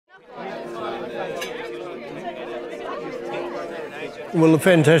Well, the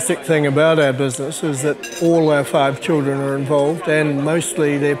fantastic thing about our business is that all our 5 children are involved and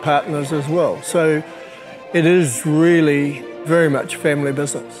mostly their partners as well. So it is really very much family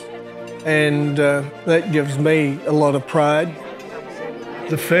business, and that gives me a lot of pride.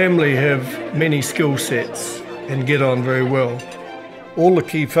 The family have many skill sets and get on very well. All the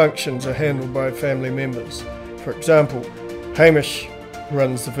key functions are handled by family members. For example, Hamish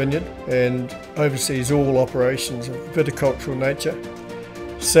runs the vineyard and oversees all operations of viticultural nature.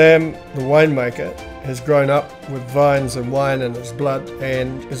 Sam, the winemaker, has grown up with vines and wine in his blood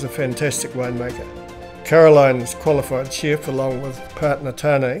and is a fantastic winemaker. Caroline's qualified chef along with partner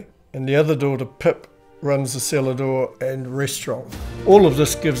Tane, and the other daughter Pip runs the cellar door and restaurant. All of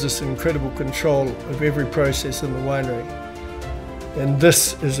this gives us incredible control of every process in the winery, and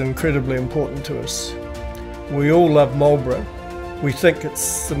this is incredibly important to us. We all love Marlborough. We think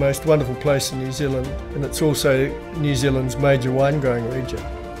it's the most wonderful place in New Zealand, and it's also New Zealand's major wine growing region.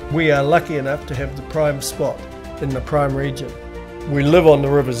 We are lucky enough to have the prime spot in the prime region. We live on the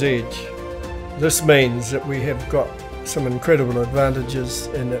river's edge. This means that we have got some incredible advantages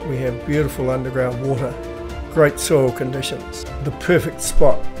in that we have beautiful underground water, great soil conditions, the perfect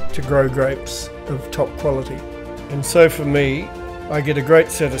spot to grow grapes of top quality. And so for me, I get a great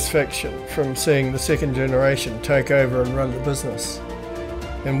satisfaction from seeing the second generation take over and run the business.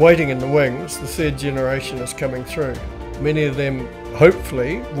 And waiting in the wings, the third generation is coming through. Many of them,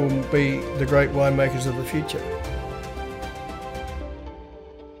 hopefully, will be the great winemakers of the future.